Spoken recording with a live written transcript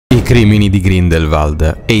Crimini di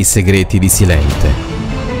Grindelwald e I Segreti di Silente.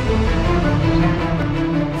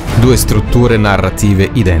 Due strutture narrative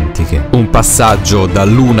identiche, un passaggio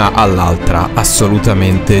dall'una all'altra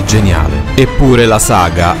assolutamente geniale. Eppure la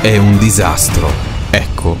saga è un disastro.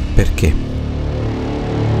 Ecco perché.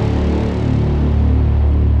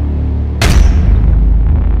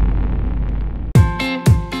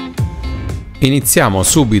 Iniziamo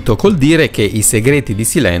subito col dire che I Segreti di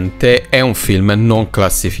Silente è un film non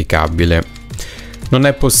classificabile. Non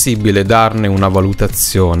è possibile darne una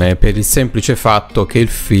valutazione per il semplice fatto che il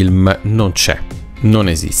film non c'è, non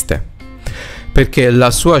esiste. Perché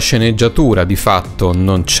la sua sceneggiatura di fatto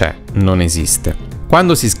non c'è, non esiste.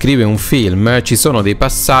 Quando si scrive un film ci sono dei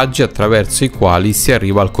passaggi attraverso i quali si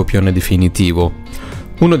arriva al copione definitivo.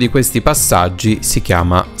 Uno di questi passaggi si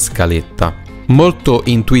chiama scaletta. Molto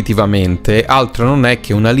intuitivamente altro non è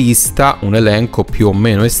che una lista, un elenco più o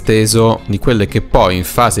meno esteso di quelle che poi in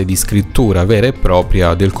fase di scrittura vera e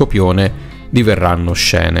propria del copione diverranno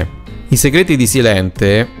scene. I Segreti di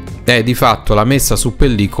Silente è di fatto la messa su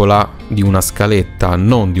pellicola di una scaletta,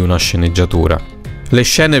 non di una sceneggiatura. Le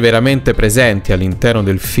scene veramente presenti all'interno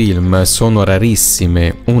del film sono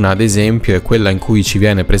rarissime, una ad esempio è quella in cui ci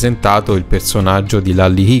viene presentato il personaggio di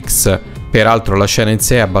Lally Hicks. Peraltro la scena in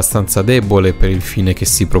sé è abbastanza debole per il fine che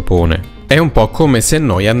si propone. È un po' come se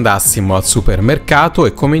noi andassimo al supermercato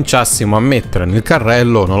e cominciassimo a mettere nel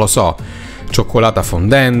carrello, non lo so, cioccolata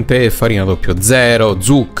fondente, farina 00,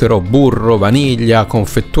 zucchero, burro, vaniglia,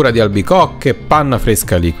 confettura di albicocche, panna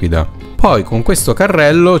fresca liquida. Poi con questo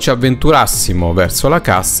carrello ci avventurassimo verso la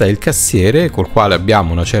cassa e il cassiere, col quale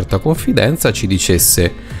abbiamo una certa confidenza, ci dicesse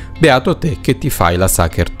 «Beato te che ti fai la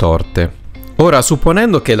sacher torte». Ora,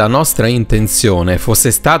 supponendo che la nostra intenzione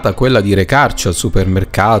fosse stata quella di recarci al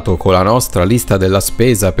supermercato con la nostra lista della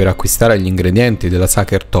spesa per acquistare gli ingredienti della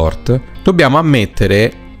Sacher Torte, dobbiamo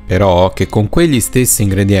ammettere però che con quegli stessi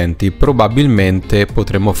ingredienti probabilmente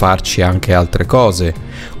potremmo farci anche altre cose,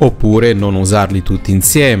 oppure non usarli tutti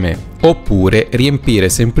insieme, oppure riempire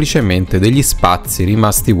semplicemente degli spazi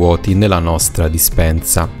rimasti vuoti nella nostra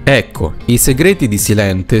dispensa. Ecco, I Segreti di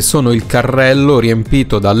Silente sono il carrello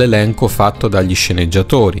riempito dall'elenco fatto dagli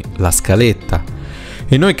sceneggiatori, la scaletta.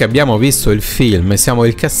 E noi che abbiamo visto il film siamo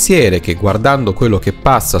il cassiere che, guardando quello che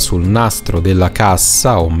passa sul nastro della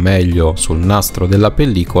cassa, o meglio sul nastro della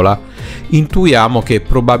pellicola, intuiamo che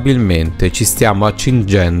probabilmente ci stiamo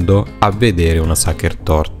accingendo a vedere una Sacher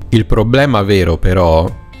Torte. Il problema vero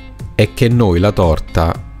però è che noi la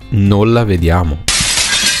torta non la vediamo.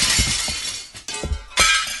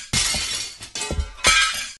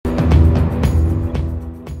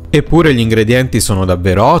 Eppure gli ingredienti sono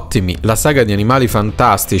davvero ottimi, la saga di Animali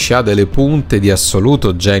Fantastici ha delle punte di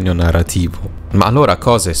assoluto genio narrativo. Ma allora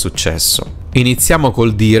cosa è successo? Iniziamo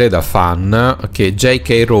col dire da fan che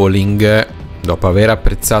J.K. Rowling, dopo aver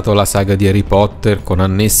apprezzato la saga di Harry Potter con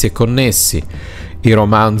annessi e connessi, il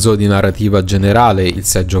romanzo di narrativa generale Il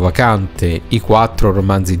seggio vacante, i 4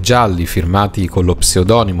 romanzi gialli firmati con lo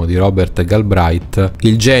pseudonimo di Robert Galbraith,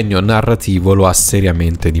 il genio narrativo lo ha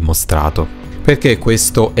seriamente dimostrato. Perché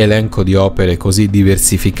questo elenco di opere così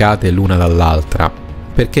diversificate l'una dall'altra?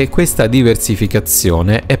 Perché questa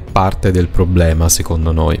diversificazione è parte del problema,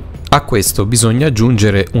 secondo noi. A questo bisogna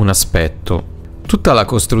aggiungere un aspetto. Tutta la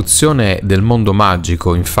costruzione del mondo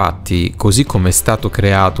magico, infatti, così come è stato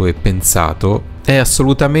creato e pensato, è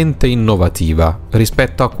assolutamente innovativa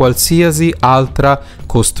rispetto a qualsiasi altra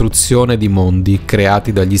costruzione di mondi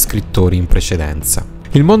creati dagli scrittori in precedenza.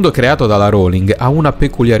 Il mondo creato dalla Rowling ha una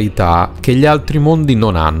peculiarità che gli altri mondi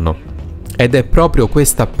non hanno, ed è proprio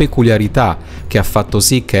questa peculiarità che ha fatto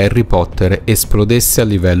sì che Harry Potter esplodesse a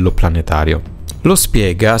livello planetario. Lo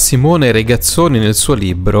spiega Simone Regazzoni nel suo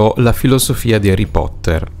libro La filosofia di Harry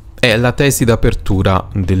Potter. È la tesi d'apertura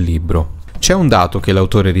del libro. C'è un dato che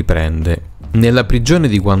l'autore riprende. Nella prigione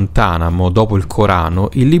di Guantanamo, dopo il Corano,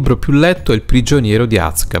 il libro più letto è Il prigioniero di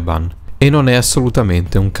Azkaban. E non è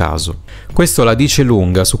assolutamente un caso. Questo la dice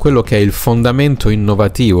lunga su quello che è il fondamento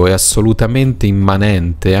innovativo e assolutamente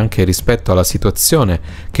immanente anche rispetto alla situazione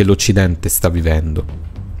che l'Occidente sta vivendo.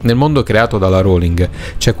 Nel mondo creato dalla Rowling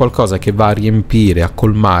c'è qualcosa che va a riempire, a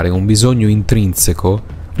colmare un bisogno intrinseco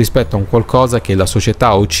rispetto a un qualcosa che la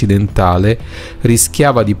società occidentale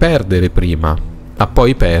rischiava di perdere prima, ha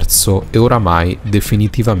poi perso e oramai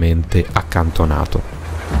definitivamente accantonato.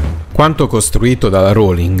 Quanto costruito dalla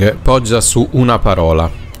Rowling poggia su una parola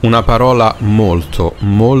molto,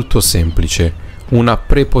 molto semplice, una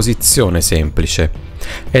preposizione semplice,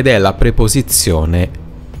 ed è la preposizione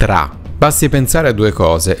tra. Basti pensare a due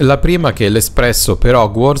cose. La prima, che l'espresso per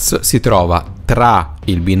Hogwarts si trova tra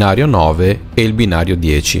il binario 9 e il binario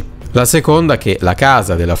 10. La seconda che la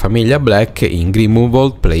casa della famiglia Black in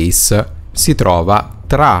Grindelwald Place si trova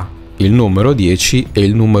tra il numero 10 e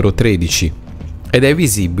il numero 13 ed è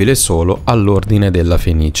visibile solo all'ordine della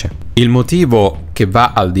Fenice. Il motivo che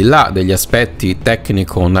va al di là degli aspetti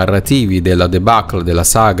tecnico-narrativi della debacle della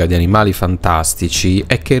saga di Animali Fantastici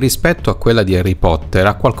è che rispetto a quella di Harry Potter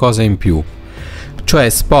ha qualcosa in più, cioè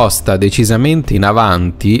sposta decisamente in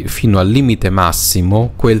avanti fino al limite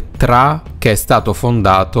massimo quel tra che è stato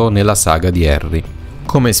fondato nella saga di Harry.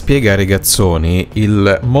 Come spiega Regazzoni,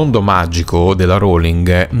 il mondo magico della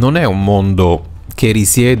Rowling non è un mondo che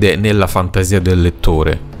risiede nella fantasia del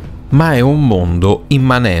lettore, ma è un mondo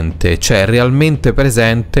immanente, cioè realmente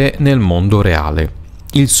presente nel mondo reale.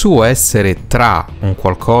 Il suo essere tra un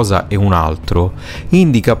qualcosa e un altro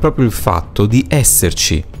indica proprio il fatto di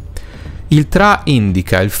esserci. Il tra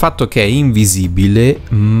indica il fatto che è invisibile,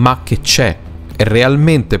 ma che c'è, è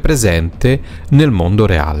realmente presente nel mondo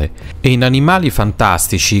reale. E in Animali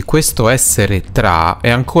Fantastici questo essere tra è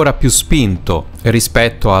ancora più spinto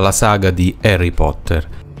rispetto alla saga di Harry Potter.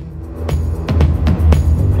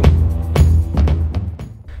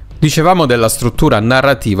 Dicevamo della struttura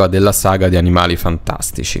narrativa della saga di Animali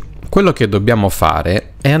Fantastici. Quello che dobbiamo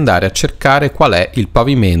fare è andare a cercare qual è il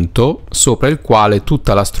pavimento sopra il quale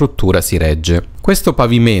tutta la struttura si regge. Questo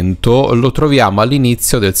pavimento lo troviamo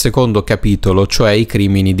all'inizio del secondo capitolo, cioè I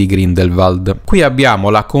Crimini di Grindelwald. Qui abbiamo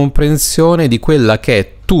la comprensione di quella che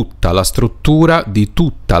è tutta la struttura di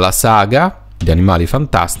tutta la saga di Animali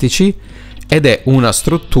Fantastici ed è una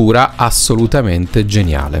struttura assolutamente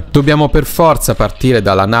geniale. Dobbiamo per forza partire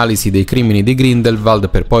dall'analisi dei crimini di Grindelwald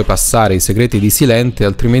per poi passare ai segreti di Silente,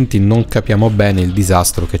 altrimenti non capiamo bene il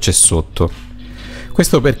disastro che c'è sotto.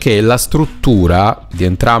 Questo perché la struttura di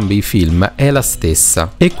entrambi i film è la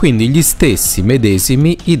stessa e quindi gli stessi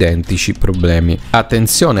medesimi identici problemi.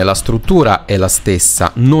 Attenzione, la struttura è la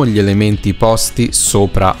stessa, non gli elementi posti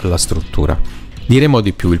sopra la struttura. Diremo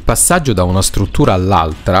di più, il passaggio da una struttura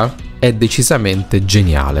all'altra è decisamente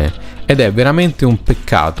geniale ed è veramente un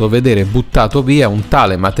peccato vedere buttato via un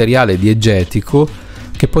tale materiale diegetico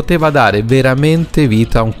che poteva dare veramente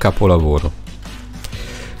vita a un capolavoro.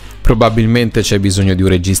 Probabilmente c'è bisogno di un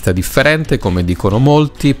regista differente, come dicono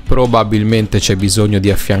molti, probabilmente c'è bisogno di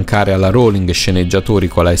affiancare alla Rowling sceneggiatori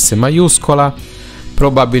con la S maiuscola,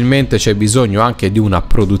 probabilmente c'è bisogno anche di una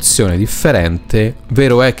produzione differente.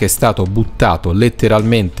 Vero è che è stato buttato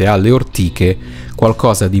letteralmente alle ortiche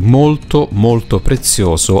qualcosa di molto molto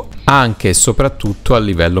prezioso anche e soprattutto a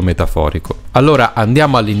livello metaforico. Allora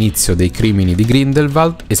andiamo all'inizio dei crimini di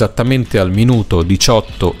Grindelwald, esattamente al minuto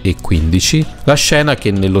 18 e 15, la scena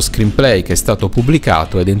che nello screenplay che è stato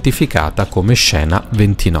pubblicato è identificata come scena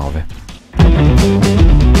 29.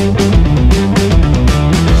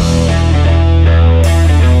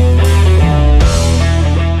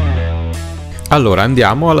 Allora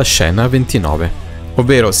andiamo alla scena 29,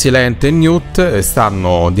 ovvero Silente e Newt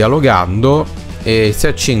stanno dialogando e si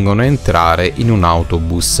accingono a entrare in un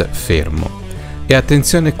autobus fermo. E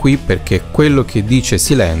attenzione qui perché quello che dice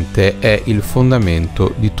Silente è il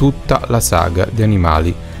fondamento di tutta la saga di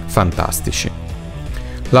Animali Fantastici.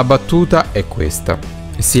 La battuta è questa: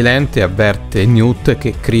 Silente avverte Newt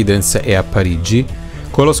che Credence è a Parigi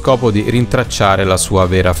con lo scopo di rintracciare la sua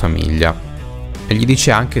vera famiglia. E gli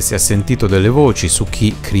dice anche se ha sentito delle voci su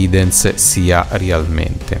chi Credence sia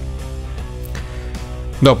realmente.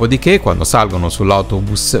 Dopodiché, quando salgono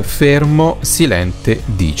sull'autobus fermo, Silente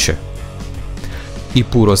dice: i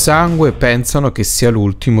puro sangue pensano che sia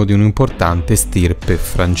l'ultimo di un'importante stirpe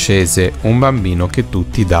francese, un bambino che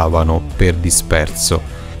tutti davano per disperso.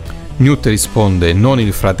 Newt risponde: non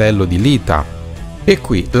il fratello di Lita. E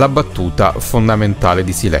qui la battuta fondamentale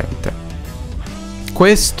di Silente.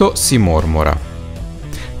 Questo si mormora.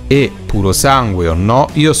 E, puro sangue o no,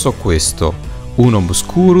 io so questo, un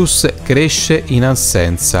obscurus cresce in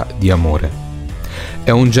assenza di amore. È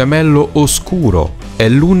un gemello oscuro, è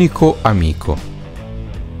l'unico amico.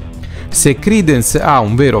 Se Credence ha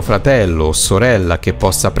un vero fratello o sorella che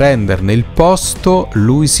possa prenderne il posto,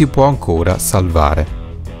 lui si può ancora salvare.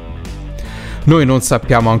 Noi non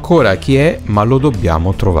sappiamo ancora chi è, ma lo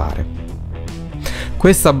dobbiamo trovare.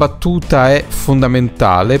 Questa battuta è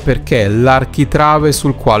fondamentale perché è l'architrave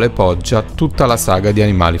sul quale poggia tutta la saga di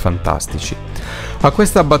Animali Fantastici. A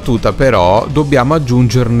questa battuta però dobbiamo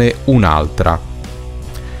aggiungerne un'altra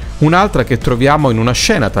che troviamo in una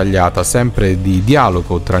scena tagliata sempre di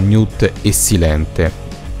dialogo tra Newt e Silente.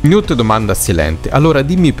 Newt domanda a Silente: allora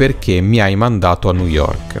dimmi perché mi hai mandato a New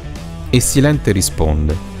York? E Silente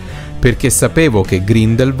risponde: perché sapevo che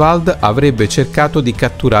Grindelwald avrebbe cercato di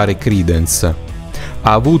catturare Credence.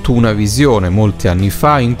 Ha avuto una visione molti anni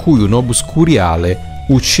fa in cui un obscuriale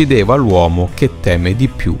uccideva l'uomo che teme di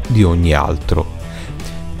più di ogni altro.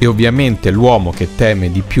 E ovviamente l'uomo che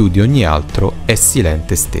teme di più di ogni altro è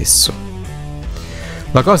Silente stesso.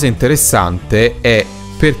 La cosa interessante è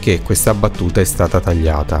perché questa battuta è stata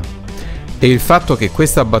tagliata. E il fatto che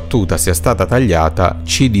questa battuta sia stata tagliata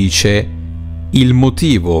ci dice il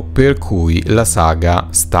motivo per cui la saga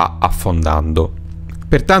sta affondando.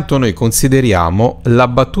 Pertanto noi consideriamo la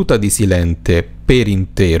battuta di Silente per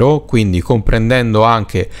intero, quindi comprendendo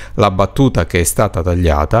anche la battuta che è stata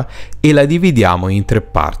tagliata, e la dividiamo in 3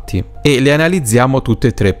 parti e le analizziamo tutte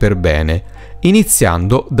e 3 per bene,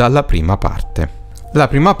 iniziando dalla prima parte. La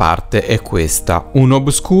prima parte è questa: un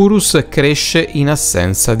obscurus cresce in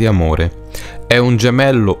assenza di amore. È un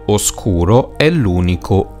gemello oscuro, è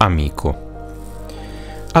l'unico amico.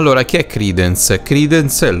 Allora, chi è Credence?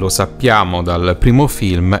 Credence, lo sappiamo dal primo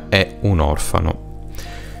film, è un orfano.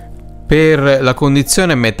 Per la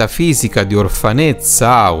condizione metafisica di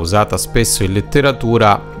orfanezza, usata spesso in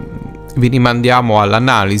letteratura, vi rimandiamo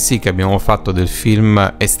all'analisi che abbiamo fatto del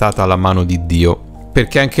film È stata la mano di Dio,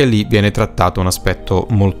 perché anche lì viene trattato un aspetto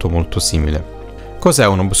molto simile. Cos'è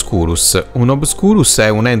un obscurus? Un obscurus è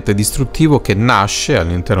un ente distruttivo che nasce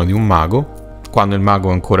all'interno di un mago, quando il mago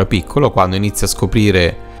è ancora piccolo, quando inizia a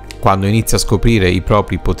scoprire i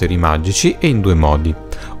propri poteri magici, e in 2 modi.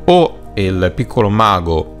 O il piccolo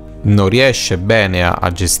mago non riesce bene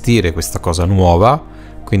a gestire questa cosa nuova,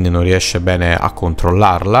 quindi non riesce bene a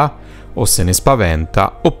controllarla, o se ne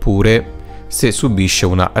spaventa, oppure se subisce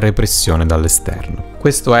una repressione dall'esterno.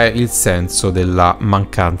 Questo è il senso della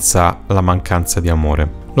mancanza di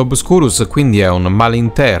amore. L'obscurus quindi è un male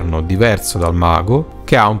interno diverso dal mago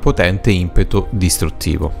che ha un potente impeto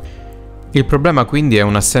distruttivo. Il problema quindi è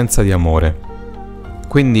un'assenza di amore.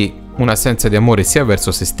 Quindi un'assenza di amore sia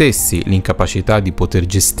verso se stessi, l'incapacità di poter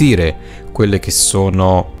gestire quelle che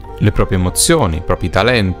sono le proprie emozioni, i propri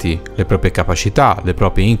talenti, le proprie capacità, le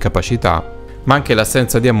proprie incapacità, ma anche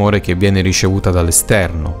l'assenza di amore che viene ricevuta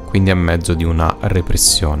dall'esterno, quindi a mezzo di una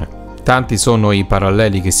repressione. Tanti sono i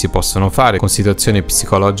paralleli che si possono fare con situazioni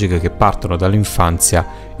psicologiche che partono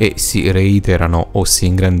dall'infanzia e si reiterano o si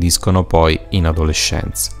ingrandiscono poi in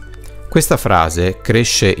adolescenza. Questa frase,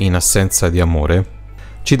 cresce in assenza di amore,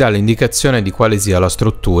 ci dà l'indicazione di quale sia la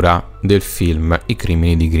struttura del film I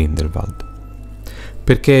Crimini di Grindelwald.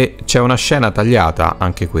 Perché c'è una scena tagliata,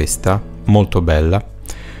 anche questa, molto bella,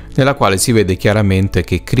 nella quale si vede chiaramente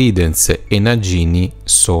che Credence e Nagini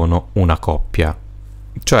sono una coppia,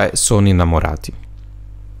 cioè sono innamorati.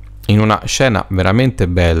 In una scena veramente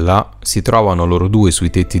bella si trovano loro due sui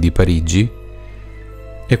tetti di Parigi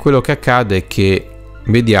e quello che accade è che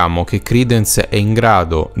vediamo che Credence è in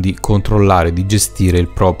grado di controllare, di gestire il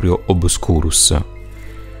proprio obscurus.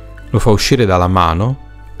 Lo fa uscire dalla mano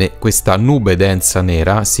e questa nube densa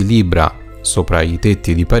nera si libra sopra i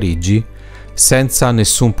tetti di Parigi senza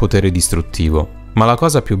nessun potere distruttivo. Ma la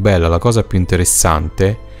cosa più bella, la cosa più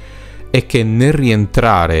interessante è che nel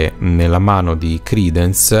rientrare nella mano di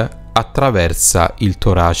Credence attraversa il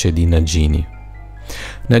torace di Nagini.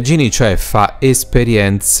 Nagini cioè fa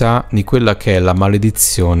esperienza di quella che è la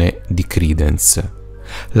maledizione di Credence.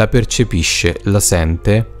 La percepisce, la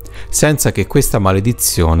sente, senza che questa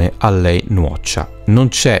maledizione a lei nuoccia. Non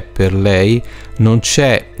c'è per lei, non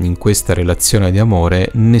c'è in questa relazione di amore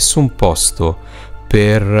nessun posto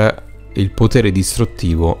per il potere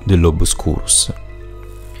distruttivo dell'obscurus.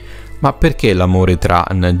 Ma perché l'amore tra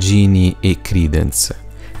Nagini e Credence?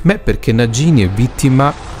 Beh, perché Nagini è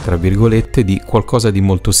vittima, tra virgolette, di qualcosa di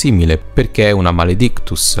molto simile, perché è una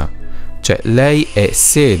maledictus. Cioè, lei è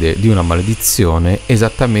sede di una maledizione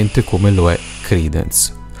esattamente come lo è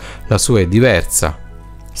Credence. La sua è diversa,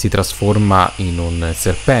 si trasforma in un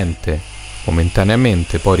serpente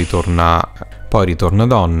momentaneamente, poi ritorna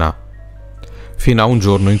donna, fino a un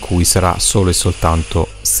giorno in cui sarà solo e soltanto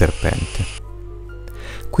serpente.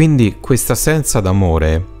 Quindi questa assenza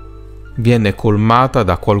d'amore viene colmata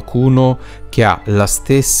da qualcuno che ha la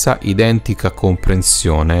stessa identica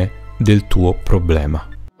comprensione del tuo problema.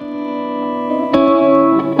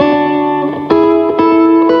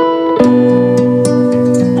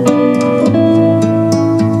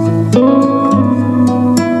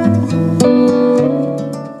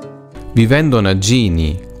 Vivendo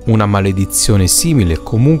Nagini una maledizione simile,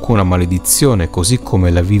 comunque una maledizione così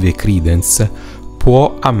come la vive Credence,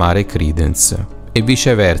 può amare Credence e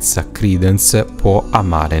viceversa Credence può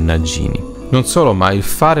amare Nagini. Non solo, ma il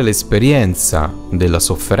fare l'esperienza della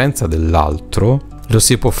sofferenza dell'altro lo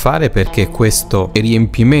si può fare perché questo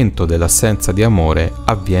riempimento dell'assenza di amore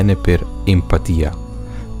avviene per empatia,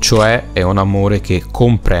 cioè è un amore che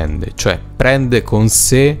comprende, cioè prende con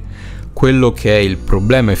sé quello che è il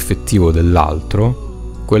problema effettivo dell'altro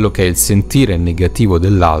quello che è il sentire negativo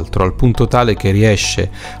dell'altro, al punto tale che riesce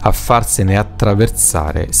a farsene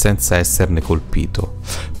attraversare senza esserne colpito.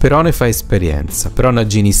 Però ne fa esperienza, però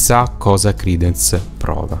Nagini sa cosa Credence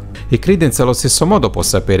prova. E Credence allo stesso modo può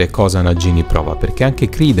sapere cosa Nagini prova, perché anche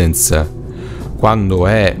Credence, quando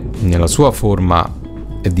è nella sua forma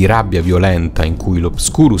di rabbia violenta in cui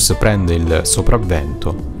l'obscurus prende il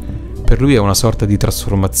sopravvento, per lui è una sorta di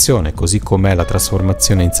trasformazione, così com'è la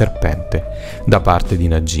trasformazione in serpente da parte di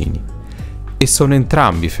Nagini. E sono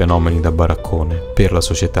entrambi fenomeni da baraccone per la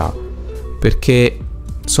società, perché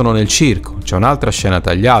sono nel circo. C'è un'altra scena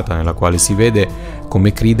tagliata nella quale si vede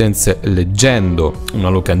come Credence, leggendo una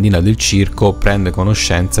locandina del circo, prende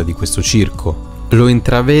conoscenza di questo circo. Lo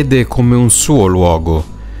intravede come un suo luogo,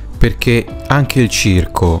 perché anche il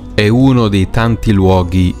circo è uno dei tanti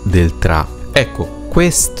luoghi del tra. Ecco,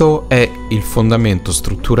 questo è il fondamento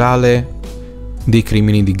strutturale dei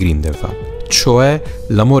Crimini di Grindelwald, cioè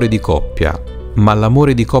l'amore di coppia, ma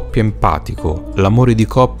l'amore di coppia empatico, l'amore di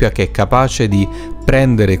coppia che è capace di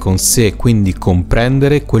prendere con sé, quindi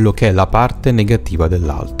comprendere quello che è la parte negativa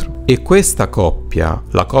dell'altro. E questa coppia,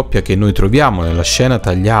 la coppia che noi troviamo nella scena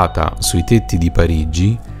tagliata sui tetti di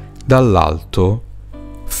Parigi, dall'alto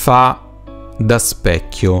fa da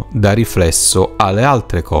specchio, da riflesso alle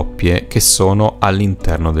altre coppie che sono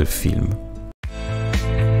all'interno del film.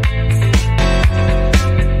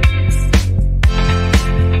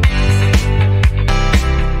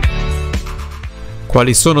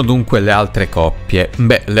 Quali sono dunque le altre coppie?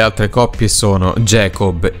 Beh, le altre coppie sono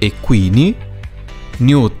Jacob e Queenie,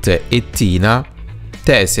 Newt e Tina,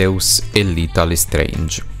 Theseus e Lita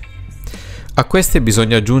Lestrange. A queste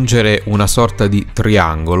bisogna aggiungere una sorta di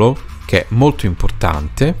triangolo che è molto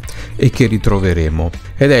importante e che ritroveremo,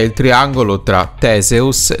 ed è il triangolo tra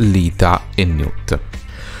Theseus, Lita e Newt.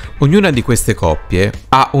 Ognuna di queste coppie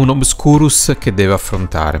ha un obscurus che deve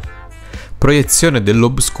affrontare. Proiezione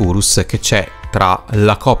dell'obscurus che c'è tra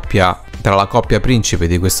la coppia principe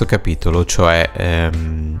di questo capitolo, cioè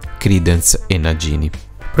Credence e Nagini.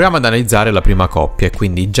 Proviamo ad analizzare la prima coppia,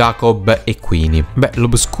 quindi Jacob e Queenie. Beh,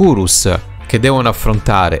 l'obscurus che devono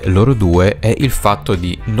affrontare loro due è il fatto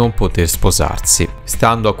di non poter sposarsi,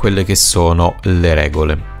 stando a quelle che sono le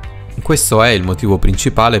regole. Questo è il motivo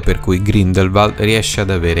principale per cui Grindelwald riesce ad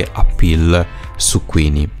avere appeal su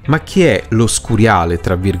Queenie. Ma chi è l'oscuriale,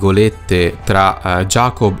 tra virgolette, tra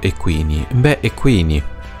Jacob e Queenie? Beh, è Queenie,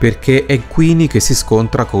 perché è Queenie che si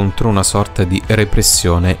scontra contro una sorta di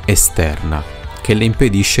repressione esterna che le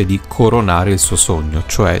impedisce di coronare il suo sogno,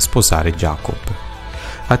 cioè sposare Jacob.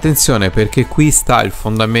 Attenzione, perché qui sta il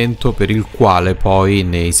fondamento per il quale poi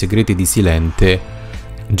nei Segreti di Silente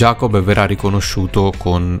Jacob verrà riconosciuto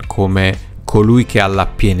come colui che ha la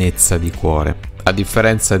pienezza di cuore, a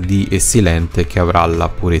differenza di Silente che avrà la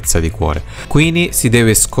purezza di cuore. Quindi si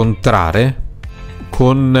deve scontrare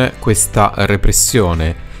con questa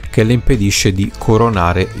repressione che le impedisce di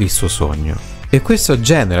coronare il suo sogno. E questo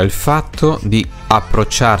genera il fatto di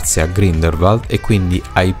approcciarsi a Grindelwald e quindi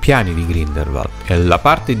ai piani di Grindelwald. E la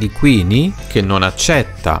parte di Queenie, che non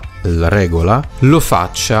accetta la regola, lo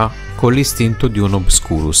faccia con l'istinto di un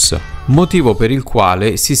obscurus, motivo per il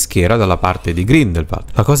quale si schiera dalla parte di Grindelwald.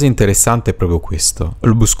 La cosa interessante è proprio questo.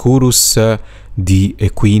 L'obscurus di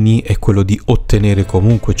Queenie è quello di ottenere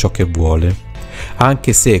comunque ciò che vuole,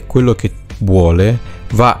 anche se quello che vuole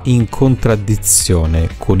va in contraddizione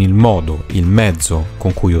con il modo, il mezzo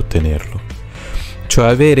con cui ottenerlo. Cioè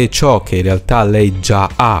avere ciò che in realtà lei già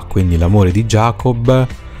ha, quindi l'amore di Jacob,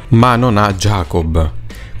 ma non ha Jacob.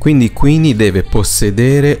 Quindi Queenie deve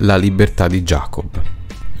possedere la libertà di Jacob.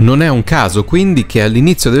 Non è un caso quindi che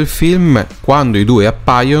all'inizio del film, quando i due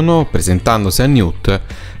appaiono presentandosi a Newt,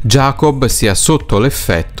 Jacob sia sotto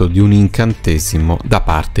l'effetto di un incantesimo da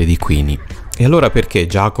parte di Queenie. E allora perché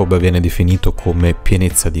Jacob viene definito come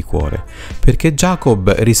pienezza di cuore? Perché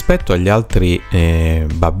Jacob, rispetto agli altri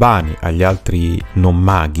babbani, agli altri non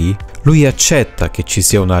maghi, lui accetta che ci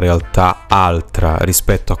sia una realtà altra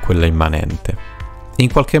rispetto a quella immanente.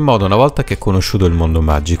 In qualche modo, una volta che è conosciuto il mondo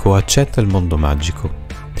magico, accetta il mondo magico.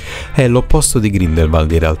 È l'opposto di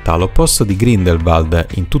Grindelwald in realtà. L'opposto di Grindelwald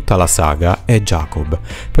in tutta la saga è Jacob.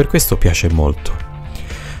 Per questo piace molto.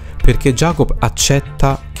 Perché Jacob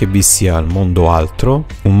accetta che vi sia il mondo altro,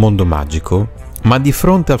 un mondo magico, ma di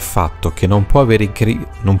fronte al fatto che non può avere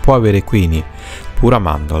Queenie, pur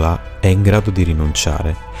amandola, è in grado di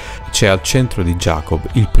rinunciare. C'è al centro di Jacob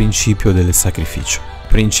il principio del sacrificio.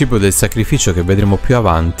 Principio del sacrificio che vedremo più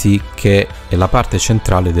avanti, che è la parte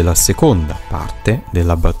centrale della seconda parte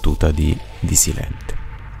della battuta di Silente.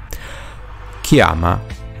 Chi ama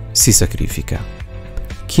si sacrifica.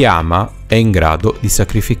 Chi ama è in grado di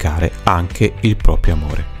sacrificare anche il proprio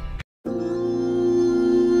amore.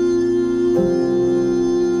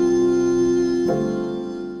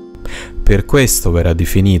 Per questo verrà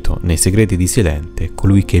definito nei Segreti di Silente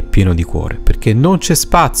colui che è pieno di cuore, perché non c'è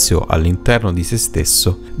spazio all'interno di se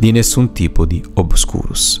stesso di nessun tipo di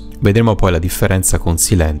obscurus. Vedremo poi la differenza con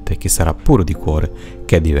Silente, che sarà puro di cuore,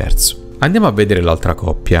 che è diverso. Andiamo a vedere l'altra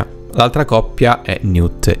coppia. L'altra coppia è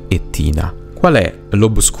Newt e Tina. Qual è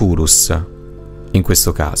l'obscurus in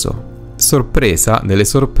questo caso? Sorpresa nelle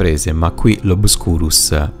sorprese, ma qui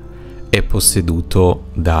l'obscurus è posseduto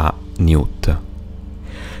da Newt.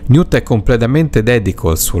 Newt è completamente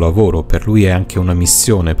dedico al suo lavoro, per lui è anche una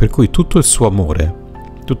missione, per cui tutto il suo amore,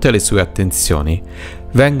 tutte le sue attenzioni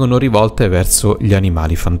vengono rivolte verso gli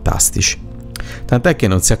animali fantastici. Tant'è che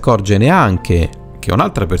non si accorge neanche che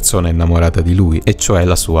un'altra persona è innamorata di lui, e cioè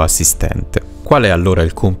la sua assistente. Qual è allora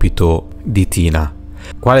il compito di Tina?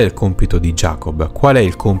 Qual è il compito di Jacob? Qual è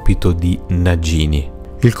il compito di Nagini?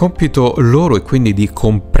 Il compito loro è quindi di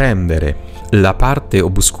comprendere la parte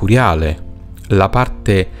obscuriale, la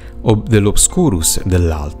parte dell'obscurus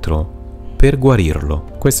dell'altro, per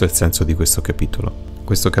guarirlo. Questo è il senso di questo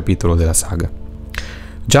capitolo della saga.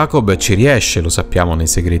 Jacob ci riesce, lo sappiamo nei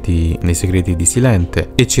segreti di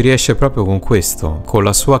Silente, e ci riesce proprio con questo, con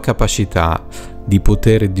la sua capacità di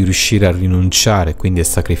riuscire a rinunciare, quindi a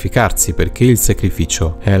sacrificarsi, perché il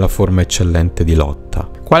sacrificio è la forma eccellente di lotta.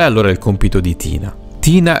 Qual è allora il compito di Tina?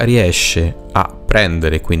 Tina riesce a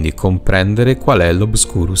prendere, quindi comprendere qual è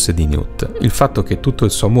l'obscurus di Newt, il fatto che tutto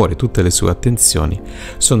il suo amore, tutte le sue attenzioni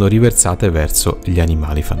sono riversate verso gli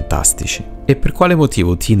animali fantastici. E per quale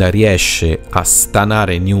motivo Tina riesce a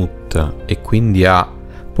stanare Newt e quindi a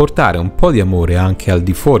portare un po' di amore anche al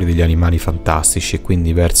di fuori degli animali fantastici e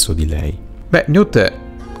quindi verso di lei? Beh, Newt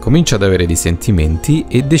comincia ad avere dei sentimenti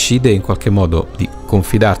e decide in qualche modo di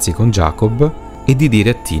confidarsi con Jacob e di dire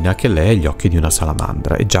a Tina che lei ha gli occhi di una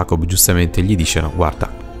salamandra, e Jacob giustamente gli dice: no,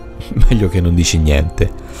 guarda, meglio che non dici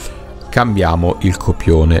niente, cambiamo il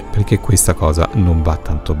copione perché questa cosa non va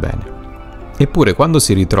tanto bene. Eppure quando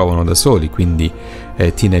si ritrovano da soli, quindi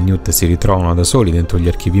Tina e Newt si ritrovano da soli dentro gli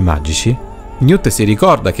archivi magici, Newt si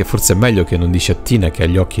ricorda che forse è meglio che non dice a Tina che ha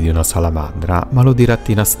gli occhi di una salamandra, ma lo dirà a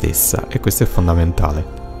Tina stessa, e questo è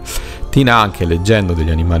fondamentale. Tina, anche leggendo degli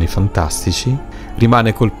animali fantastici,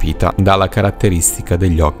 rimane colpita dalla caratteristica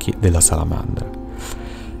degli occhi della salamandra.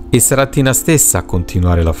 E sarà Tina stessa a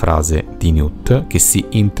continuare la frase di Newt, che si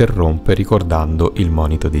interrompe ricordando il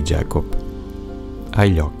monito di Jacob: ha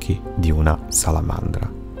gli occhi di una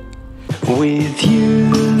salamandra. With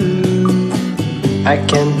you, I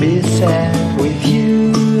can be sad with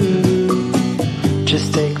you.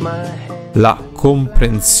 Just take my hand. La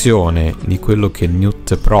comprensione di quello che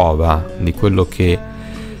Newt prova, di quello che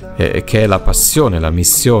è la passione, la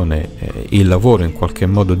missione, il lavoro in qualche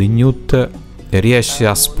modo di Newt, riesce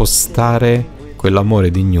a spostare quell'amore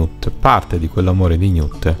di Newt, parte di quell'amore di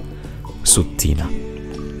Newt, su Tina.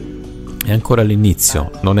 È ancora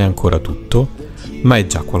l'inizio, non è ancora tutto, ma è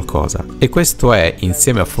già qualcosa. E questo è,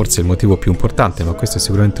 insieme a forse il motivo più importante, ma questo è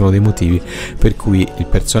sicuramente uno dei motivi per cui il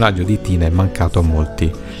personaggio di Tina è mancato a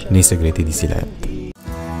molti nei Segreti di Silente.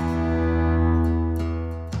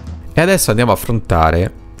 E adesso andiamo a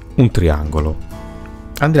affrontare un triangolo.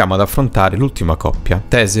 Andremo ad affrontare l'ultima coppia,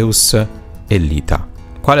 Theseus e Lita.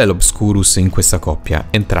 Qual è l'obscurus in questa coppia?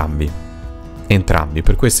 Entrambi,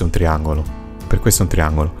 per questo è un triangolo.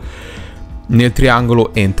 Nel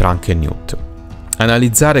triangolo entra anche Newt.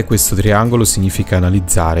 Analizzare questo triangolo significa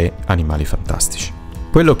analizzare Animali Fantastici.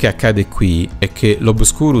 Quello che accade qui è che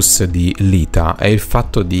l'obscurus di Lita è il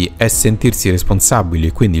fatto di sentirsi responsabili,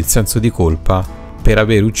 e quindi il senso di colpa per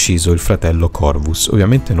aver ucciso il fratello Corvus.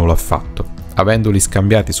 Ovviamente non l'ha fatto, avendoli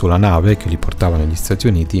scambiati sulla nave che li portava negli Stati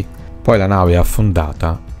Uniti. Poi la nave è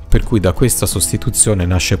affondata, per cui da questa sostituzione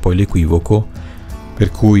nasce poi l'equivoco per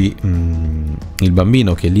cui il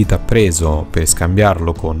bambino che Lita ha preso per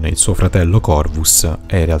scambiarlo con il suo fratello Corvus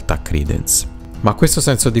è in realtà Credence. Ma questo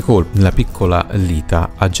senso di colpa nella piccola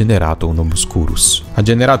Lita ha generato un obscurus, ha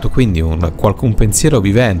generato quindi un pensiero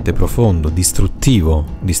vivente, profondo,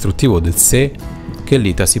 distruttivo del sé, che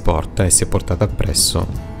Lita si porta e si è portata appresso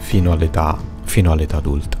fino all'età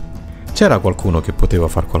adulta. C'era qualcuno che poteva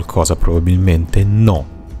fare qualcosa? Probabilmente no,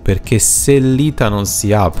 perché se Lita non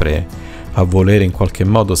si apre a volere in qualche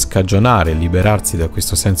modo scagionare, liberarsi da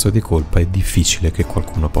questo senso di colpa, è difficile che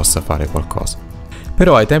qualcuno possa fare qualcosa.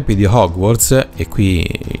 Però ai tempi di Hogwarts, e qui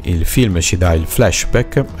il film ci dà il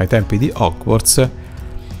flashback, ai tempi di Hogwarts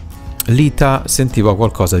Lita sentiva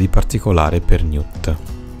qualcosa di particolare per Newt.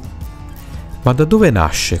 Ma da dove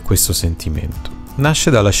nasce questo sentimento?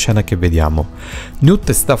 nasce dalla scena che vediamo.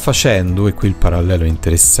 Newt sta facendo, e qui il parallelo è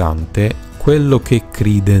interessante, quello che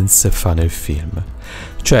Credence fa nel film,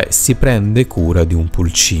 cioè si prende cura di un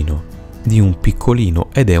pulcino, di un piccolino,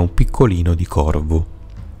 ed è un piccolino di corvo,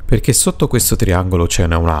 perché sotto questo triangolo ce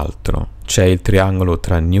n'è un altro, c'è il triangolo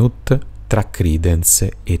tra Newt, tra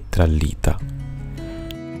Credence e tra Lita.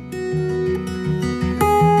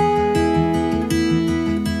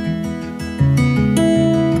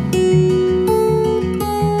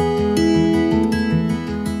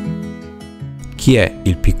 Chi è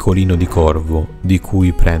il piccolino di corvo di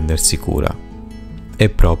cui prendersi cura? È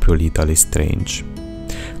proprio Lita Lestrange.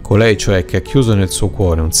 Colei cioè che ha chiuso nel suo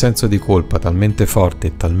cuore un senso di colpa talmente forte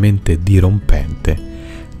e talmente dirompente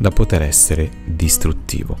da poter essere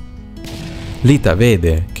distruttivo. Lita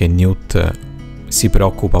vede che Newt si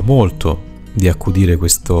preoccupa molto di accudire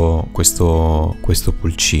questo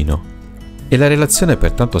pulcino e la relazione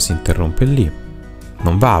pertanto si interrompe lì,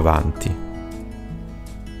 non va avanti.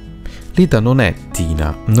 Lita non è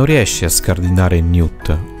Tina, non riesce a scardinare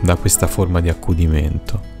Newt da questa forma di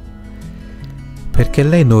accudimento, perché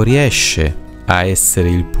lei non riesce a essere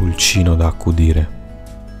il pulcino da accudire.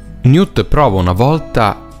 Newt prova una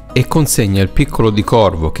volta e consegna il piccolo di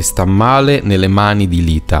corvo che sta male nelle mani di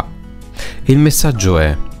Lita. E il messaggio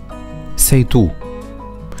è: sei tu.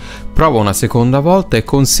 Prova una seconda volta e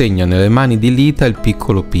consegna nelle mani di Lita il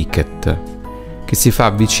piccolo Pickett, che si fa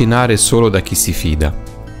avvicinare solo da chi si fida.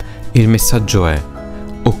 Il messaggio è: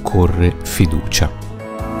 occorre fiducia.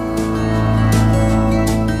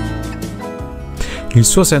 Il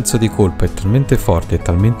suo senso di colpa è talmente forte, è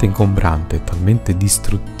talmente ingombrante, è talmente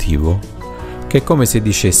distruttivo, che è come se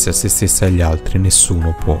dicesse a se stessa e agli altri: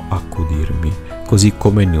 nessuno può accudirmi, così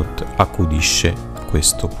come Newt accudisce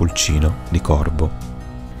questo pulcino di corvo.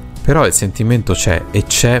 Però il sentimento c'è, e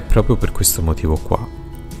c'è proprio per questo motivo qua,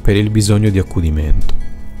 per il bisogno di accudimento,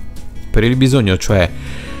 per il bisogno cioè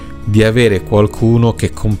di avere qualcuno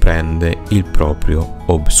che comprende il proprio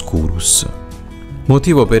obscurus,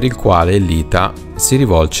 motivo per il quale Lita si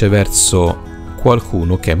rivolge verso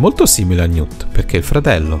qualcuno che è molto simile a Newt perché è il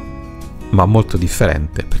fratello, ma molto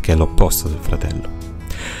differente perché è l'opposto del fratello.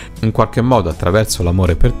 In qualche modo, attraverso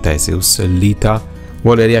l'amore per Theseus, Lita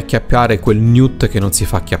vuole riacchiappare quel Newt che non si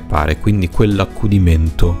fa acchiappare, quindi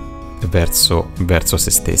quell'accudimento verso se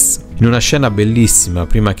stessa. In una scena bellissima,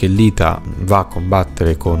 prima che Lita va a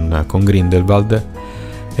combattere con Grindelwald,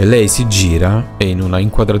 e lei si gira, e in una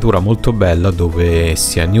inquadratura molto bella dove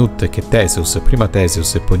sia Newt che Theseus, prima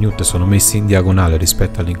Theseus e poi Newt, sono messi in diagonale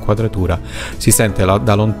rispetto all'inquadratura, si sente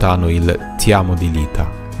da lontano il ti amo di Lita,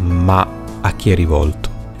 ma a chi è rivolto?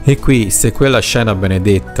 E qui, se quella scena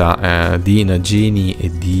benedetta di Nagini e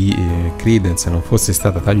di Credence non fosse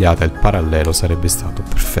stata tagliata, il parallelo sarebbe stato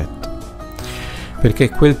perfetto, perché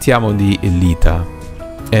quel ti amo di Lita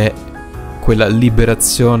è quella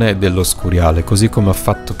liberazione dell'oscuriale, così come ha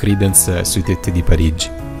fatto Credence sui tetti di Parigi.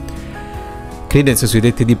 Credence sui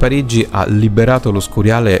tetti di Parigi ha liberato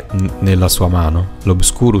l'oscuriale nella sua mano,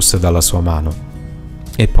 l'obscurus dalla sua mano,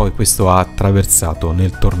 e poi questo ha attraversato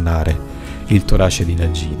nel tornare il torace di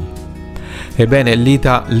Nagini. Ebbene,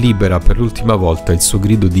 Lita libera per l'ultima volta il suo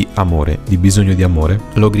grido di amore, di bisogno di amore,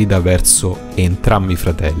 lo grida verso entrambi i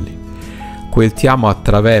fratelli. Quel ti amo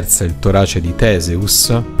attraversa il torace di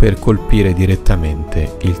Theseus per colpire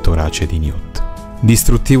direttamente il torace di Newt.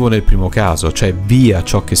 Distruttivo nel primo caso, cioè via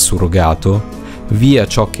ciò che è surrogato, via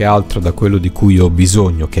ciò che è altro da quello di cui ho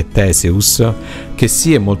bisogno, che è Theseus, che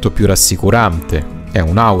sì è molto più rassicurante, è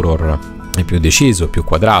un Auror, è più deciso, è più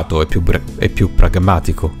quadrato, è più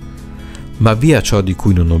pragmatico, ma via ciò di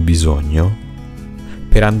cui non ho bisogno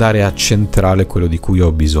per andare a centrare quello di cui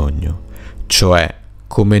ho bisogno, cioè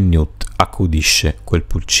come Newt accudisce quel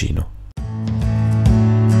pulcino.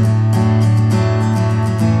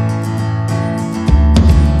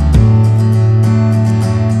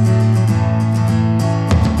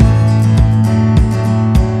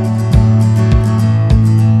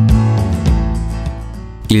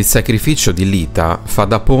 Il sacrificio di Lita fa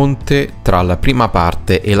da ponte tra la prima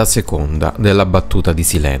parte e la seconda della battuta di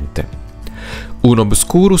Silente. Un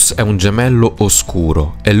obscurus è un gemello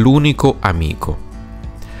oscuro, è l'unico amico.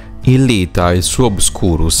 In Lita il suo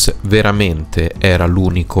obscurus veramente era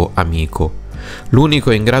l'unico amico,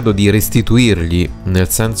 l'unico in grado di restituirgli, nel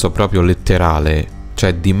senso proprio letterale,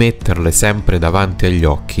 cioè di metterle sempre davanti agli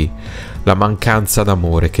occhi, la mancanza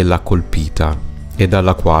d'amore che l'ha colpita e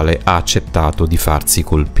dalla quale ha accettato di farsi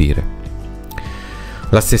colpire.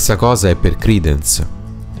 La stessa cosa è per Credence,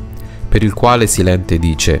 per il quale Silente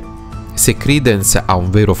dice: se Credence ha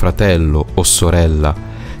un vero fratello o sorella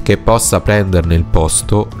che possa prenderne il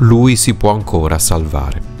posto, lui si può ancora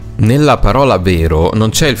salvare. Nella parola vero non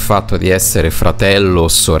c'è il fatto di essere fratello o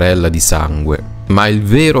sorella di sangue, ma il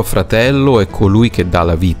vero fratello è colui che dà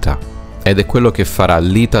la vita, ed è quello che farà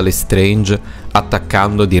Lita Lestrange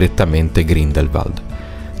attaccando direttamente Grindelwald,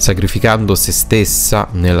 sacrificando se stessa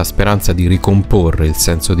nella speranza di ricomporre il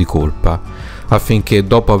senso di colpa, affinché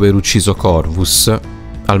dopo aver ucciso Corvus,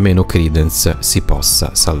 almeno Credence si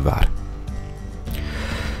possa salvare.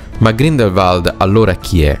 Ma Grindelwald allora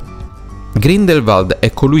chi è? Grindelwald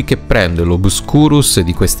è colui che prende l'obscurus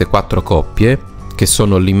di queste 4 coppie, che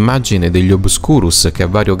sono l'immagine degli obscurus che a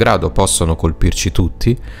vario grado possono colpirci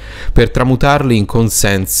tutti, per tramutarli in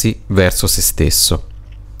consensi verso se stesso,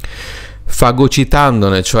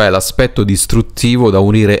 fagocitandone cioè l'aspetto distruttivo da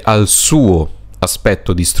unire al suo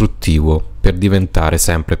aspetto distruttivo per diventare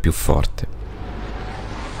sempre più forte.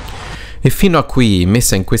 E fino a qui,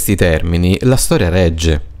 messa in questi termini, la storia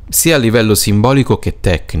regge, sia a livello simbolico che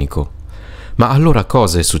tecnico. Ma allora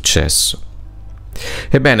cosa è successo?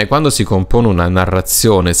 Ebbene, quando si compone una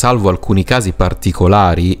narrazione, salvo alcuni casi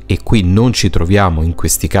particolari, e qui non ci troviamo in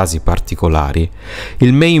questi casi particolari,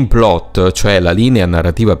 il main plot, cioè la linea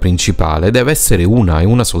narrativa principale, deve essere una e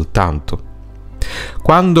una soltanto.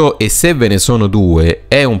 Quando e se ve ne sono 2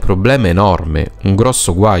 è un problema enorme, un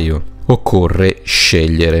grosso guaio. Occorre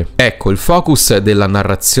scegliere. Ecco, il focus della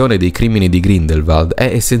narrazione dei Crimini di Grindelwald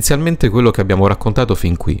è essenzialmente quello che abbiamo raccontato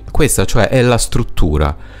fin qui. Questa, cioè, è la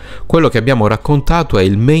struttura. Quello che abbiamo raccontato è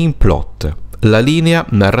il main plot, la linea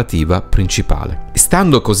narrativa principale.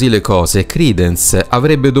 Stando così le cose, Credence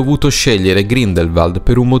avrebbe dovuto scegliere Grindelwald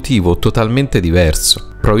per un motivo totalmente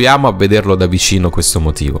diverso. Proviamo a vederlo da vicino questo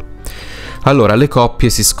motivo. Allora, le coppie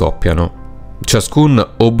si scoppiano. Ciascun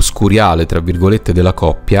obscuriale, tra virgolette, della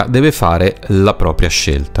coppia deve fare la propria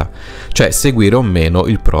scelta, cioè seguire o meno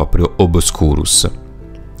il proprio obscurus.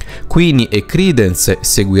 Queenie e Credence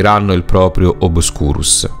seguiranno il proprio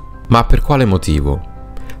obscurus. Ma per quale motivo?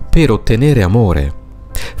 Per ottenere amore,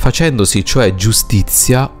 facendosi cioè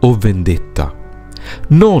giustizia o vendetta,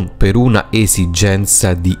 non per una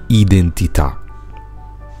esigenza di identità.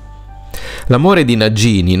 L'amore di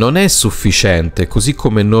Nagini non è sufficiente, così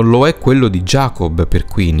come non lo è quello di Jacob per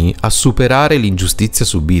Queenie, a superare l'ingiustizia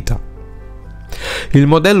subita. Il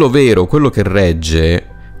modello vero, quello che regge,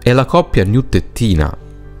 è la coppia Newt e Tina,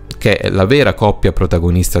 che è la vera coppia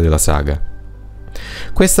protagonista della saga.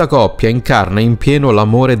 Questa coppia incarna in pieno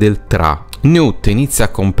l'amore del tra. Newt inizia a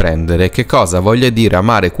comprendere che cosa voglia dire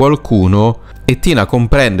amare qualcuno e Tina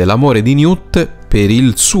comprende l'amore di Newt per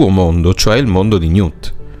il suo mondo, cioè il mondo di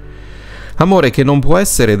Newt. Amore che non può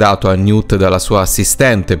essere dato a Newt dalla sua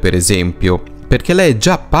assistente, per esempio, perché lei è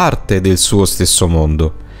già parte del suo stesso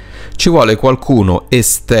mondo. Ci vuole qualcuno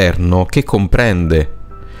esterno che comprende,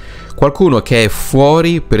 qualcuno che è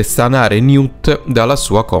fuori per stanare Newt dalla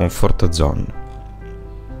sua comfort zone.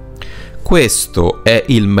 Questo è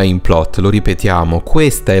il main plot, lo ripetiamo,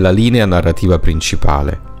 questa è la linea narrativa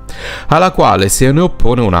principale, alla quale se ne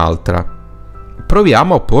oppone un'altra.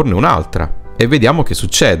 Proviamo a opporne un'altra e vediamo che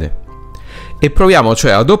succede. E proviamo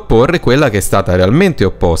cioè ad opporre quella che è stata realmente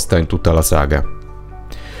opposta in tutta la saga.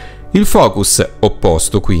 Il focus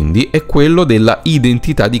opposto quindi è quello della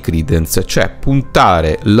identità di Credence, cioè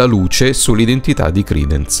puntare la luce sull'identità di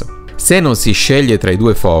Credence. Se non si sceglie tra i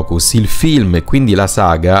due focus, il film e quindi la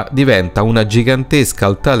saga diventa una gigantesca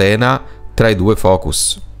altalena tra i due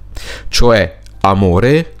focus, cioè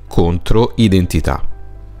amore contro identità.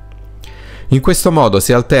 In questo modo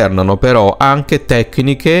si alternano però anche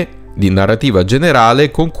tecniche di narrativa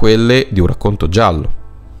generale con quelle di un racconto giallo.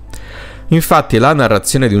 Infatti la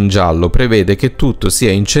narrazione di un giallo prevede che tutto sia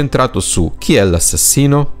incentrato su chi è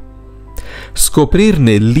l'assassino.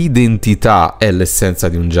 Scoprirne l'identità è l'essenza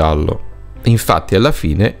di un giallo. Infatti alla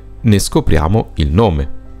fine ne scopriamo il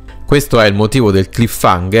nome. Questo è il motivo del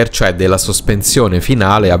cliffhanger, cioè della sospensione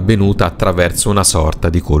finale avvenuta attraverso una sorta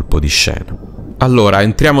di colpo di scena. Allora,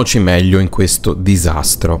 entriamoci meglio in questo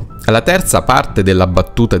disastro. La terza parte della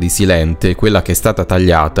battuta di Silente, quella che è stata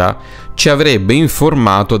tagliata, ci avrebbe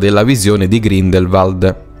informato della visione di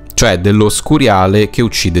Grindelwald, cioè dell'oscuriale che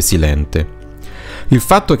uccide Silente. Il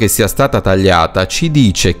fatto che sia stata tagliata ci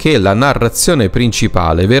dice che la narrazione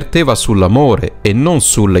principale verteva sull'amore e non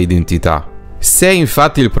sulla identità. Se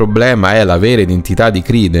infatti il problema è la vera identità di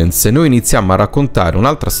Credence, noi iniziamo a raccontare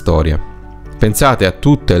un'altra storia. Pensate a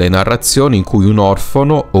tutte le narrazioni in cui un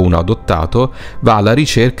orfano o un adottato va alla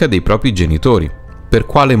ricerca dei propri genitori. Per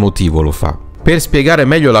quale motivo lo fa? Per spiegare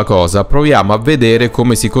meglio la cosa, proviamo a vedere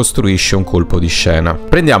come si costruisce un colpo di scena.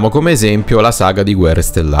 Prendiamo come esempio la saga di Guerre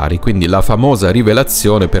Stellari, quindi la famosa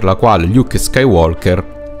rivelazione per la quale Luke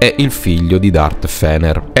Skywalker è il figlio di Darth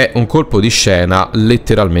Fener. È un colpo di scena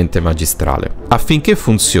letteralmente magistrale. Affinché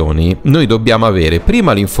funzioni, noi dobbiamo avere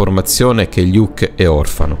prima l'informazione che Luke è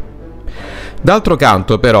orfano. D'altro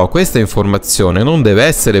canto, però, questa informazione non deve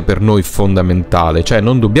essere per noi fondamentale, cioè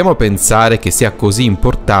non dobbiamo pensare che sia così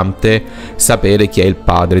importante sapere chi è il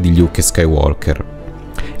padre di Luke Skywalker.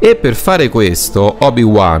 E per fare questo,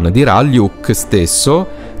 Obi-Wan dirà a Luke stesso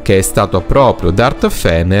che è stato proprio Darth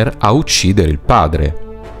Fener a uccidere il padre.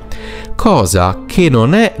 Cosa che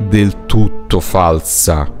non è del tutto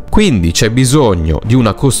falsa. Quindi c'è bisogno di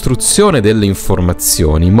una costruzione delle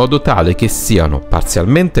informazioni in modo tale che siano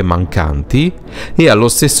parzialmente mancanti e allo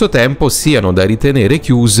stesso tempo siano da ritenere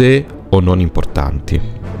chiuse o non importanti.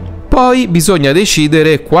 Poi bisogna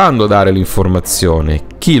decidere quando dare l'informazione,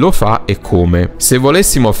 chi lo fa e come. Se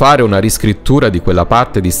volessimo fare una riscrittura di quella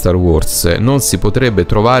parte di Star Wars, non si potrebbe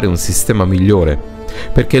trovare un sistema migliore,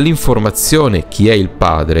 perché l'informazione chi è il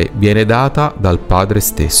padre viene data dal padre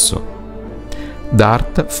stesso,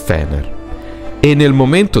 Darth Fener, e nel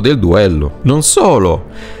momento del duello. Non solo,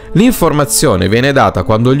 l'informazione viene data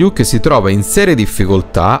quando Luke si trova in serie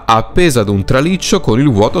difficoltà appeso ad un traliccio con il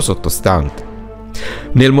vuoto sottostante.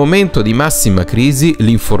 Nel momento di massima crisi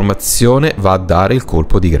l'informazione va a dare il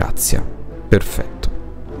colpo di grazia. Perfetto.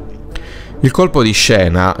 Il colpo di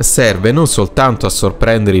scena serve non soltanto a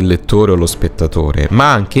sorprendere il lettore o lo spettatore,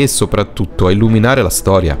 ma anche e soprattutto a illuminare la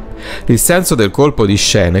storia. Il senso del colpo di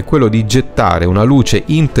scena è quello di gettare una luce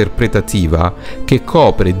interpretativa che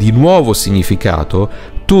copre di nuovo significato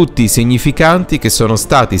tutti i significanti che sono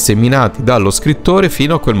stati seminati dallo scrittore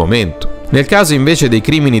fino a quel momento. Nel caso invece dei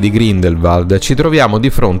Crimini di Grindelwald ci troviamo di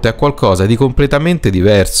fronte a qualcosa di completamente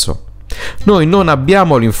diverso. Noi non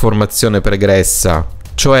abbiamo l'informazione pregressa,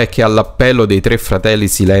 cioè che all'appello dei 3 fratelli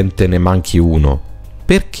Silente ne manchi uno.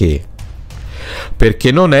 Perché?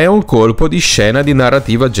 Perché non è un colpo di scena di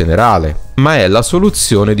narrativa generale, ma è la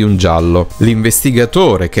soluzione di un giallo.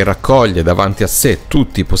 L'investigatore che raccoglie davanti a sé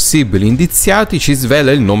tutti i possibili indiziati ci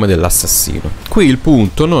svela il nome dell'assassino. Qui il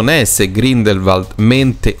punto non è se Grindelwald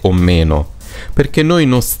mente o meno, perché noi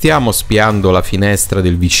non stiamo spiando la finestra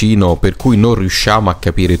del vicino per cui non riusciamo a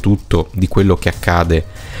capire tutto di quello che accade,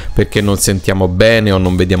 perché non sentiamo bene o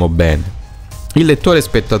non vediamo bene. Il lettore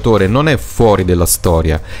spettatore non è fuori della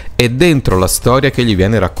storia, è dentro la storia che gli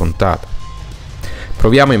viene raccontata.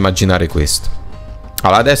 Proviamo a immaginare questo.